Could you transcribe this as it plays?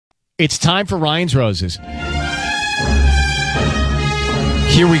It's time for Ryan's Roses.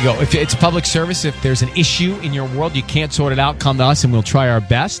 Here we go. If it's a public service, if there's an issue in your world, you can't sort it out, come to us and we'll try our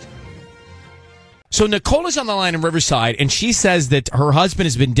best. So Nicole is on the line in Riverside, and she says that her husband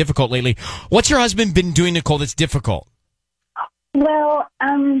has been difficult lately. What's your husband been doing, Nicole, that's difficult? Well,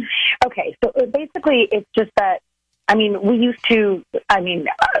 okay. So basically, it's just that, we used to,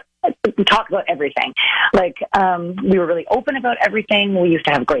 talk about everything. Like, we were really open about everything. We used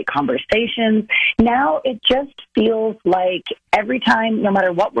to have great conversations. Now it just feels like every time, no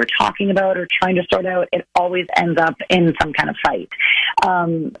matter what we're talking about or trying to sort out, it always ends up in some kind of fight.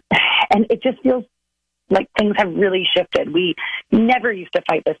 And it just feels like things have really shifted. We never used to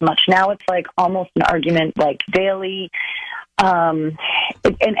fight this much. Now it's like almost an argument like daily. And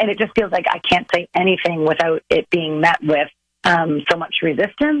it just feels like I can't say anything without it being met with so much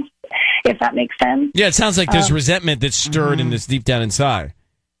resistance, if that makes sense. Yeah, it sounds like there's resentment that's stirred in this deep down inside.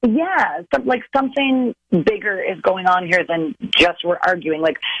 Yeah, like something bigger is going on here than just we're arguing.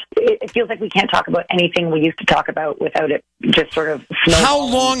 Like, it feels like we can't talk about anything we used to talk about without it just sort of snowballing. How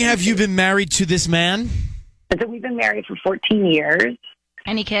long have you been married to this man? So we've been married for 14 years.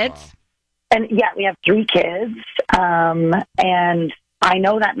 Any kids? Wow. And yeah, we have 3 kids. And I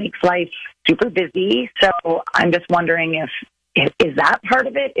know that makes life super busy. So I'm just wondering if is that part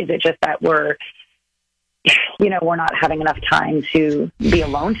of it? Is it just that we're not having enough time to be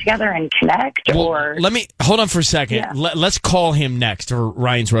alone together and connect? Well, or let me hold on for a second. Yeah. Let's call him next for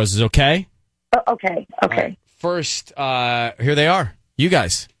Ryan's Roses, okay? Okay. First, here they are. You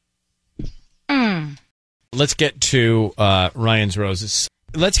guys. Let's get to Ryan's Roses.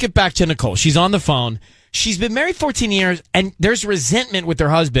 Let's get back to Nicole. She's on the phone. She's been married 14 years, and there's resentment with her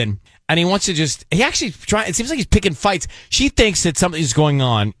husband, and he wants to it seems like he's picking fights. She thinks that something's going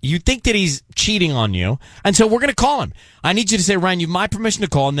on. You think that he's cheating on you, and so we're going to call him. I need you to say, Ryan, you have my permission to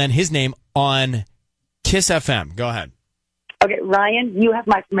call, and then his name on Kiss FM. Go ahead. Okay, Ryan, you have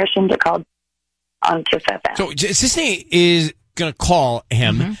my permission to call on Kiss FM. So Sisney is going to call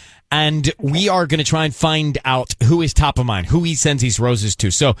him, and we are going to try and find out who is top of mind, who he sends these roses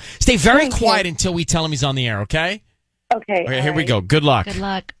to. So stay very quiet until we tell him he's on the air, okay? Okay. Here we go. Good luck. Good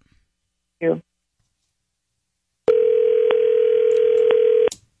luck. Thank you.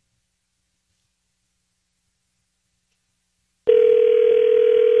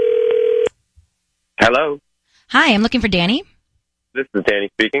 Hello. Hi, I'm looking for Danny. This is Danny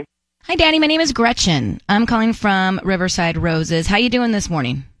speaking. Hi, Danny. My name is Gretchen. I'm calling from Riverside Roses. How you doing this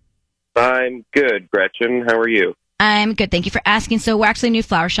morning? I'm good, Gretchen. How are you? I'm good. Thank you for asking. So we're actually a new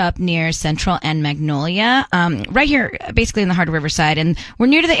flower shop near Central and Magnolia, right here, basically in the heart of Riverside. And we're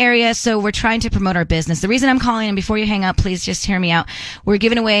new to the area, so we're trying to promote our business. The reason I'm calling, and before you hang up, please just hear me out. We're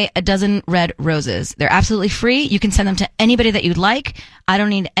giving away a dozen red roses. They're absolutely free. You can send them to anybody that you'd like. I don't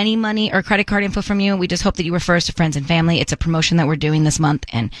need any money or credit card info from you. We just hope that you refer us to friends and family. It's a promotion that we're doing this month,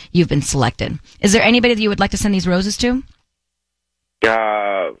 and you've been selected. Is there anybody that you would like to send these roses to?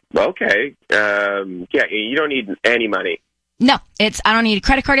 Okay. Yeah, you don't need any money. No, I don't need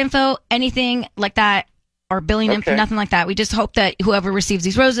credit card info, anything like that, or billing info, nothing like that. We just hope that whoever receives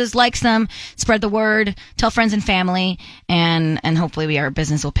these roses likes them, spread the word, tell friends and family, and hopefully our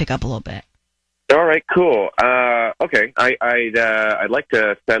business will pick up a little bit. All right, cool. Okay, I'd like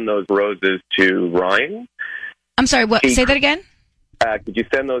to send those roses to Ryan. I'm sorry, what? Say that again? Could you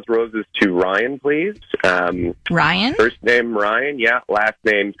send those roses to Ryan, please? Ryan? First name Ryan, yeah. Last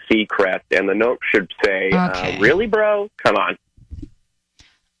name Seacrest. And the note should say, really, bro? Come on.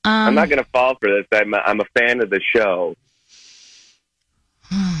 I'm not going to fall for this. I'm a fan of the show.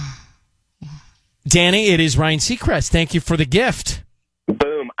 Danny, it is Ryan Seacrest. Thank you for the gift.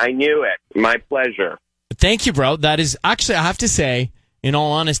 Boom. I knew it. My pleasure. Thank you, bro. That is actually, I have to say, in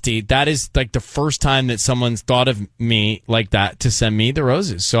all honesty, that is like the first time that someone's thought of me like that to send me the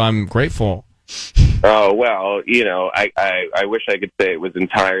roses. So I'm grateful. Oh, well, I wish I could say it was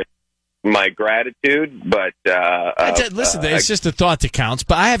entirely my gratitude, but... listen, it's just a thought that counts.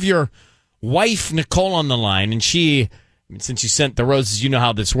 But I have your wife, Nicole, on the line, and since you sent the roses, you know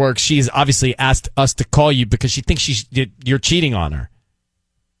how this works. She's obviously asked us to call you because she thinks you're cheating on her.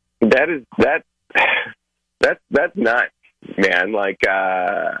 That's nuts. Man, like,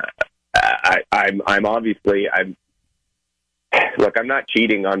 I'm obviously, look, I'm not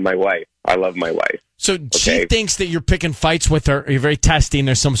cheating on my wife. I love my wife. So she thinks that you're picking fights with her, you're very testy, and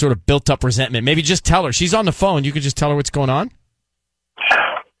there's some sort of built-up resentment. Maybe just tell her. She's on the phone. You could just tell her what's going on.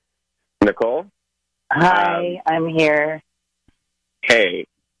 Nicole? Hi, I'm here. Hey.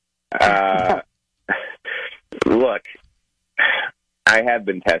 Look, I have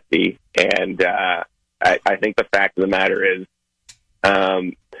been testy, and I think the fact of the matter is,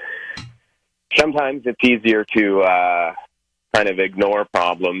 sometimes it's easier to kind of ignore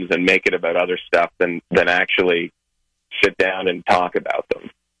problems and make it about other stuff than actually sit down and talk about them.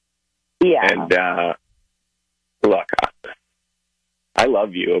 Yeah. And look, I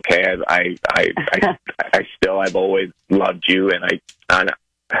love you. Okay, I've always loved you, and I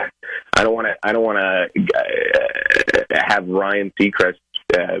don't want to have Ryan Seacrest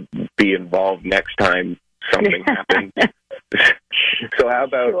be involved next time something happens. So how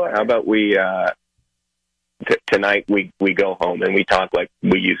about we tonight we go home and we talk like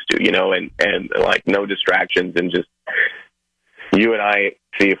we used to, and like no distractions, and just you and I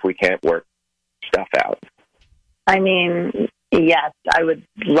see if we can't work stuff out. I mean, yes, I would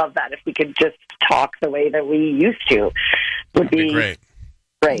love that if we could just talk the way that we used to. Would be great.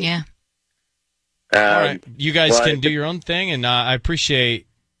 Great. Yeah. All right, you guys can do your own thing, and I appreciate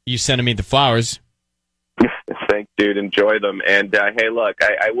you sending me the flowers. Thanks, dude. Enjoy them. And hey, look,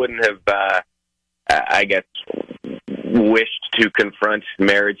 I wouldn't have, I guess, wished to confront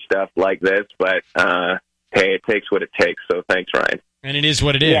marriage stuff like this, but hey, it takes what it takes. So thanks, Ryan. And it is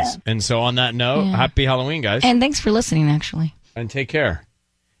what it is. Yeah. And so on that note, happy Halloween, guys. And thanks for listening, actually. And take care.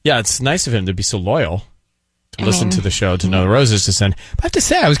 Yeah, it's nice of him to be so loyal, to listen to the show, to know the roses to send. But I have to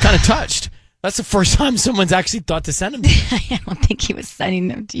say, I was kind of touched. That's the first time someone's actually thought to send them to me. I don't think he was sending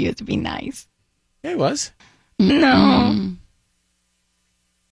them to you to be nice. Yeah, he was. No.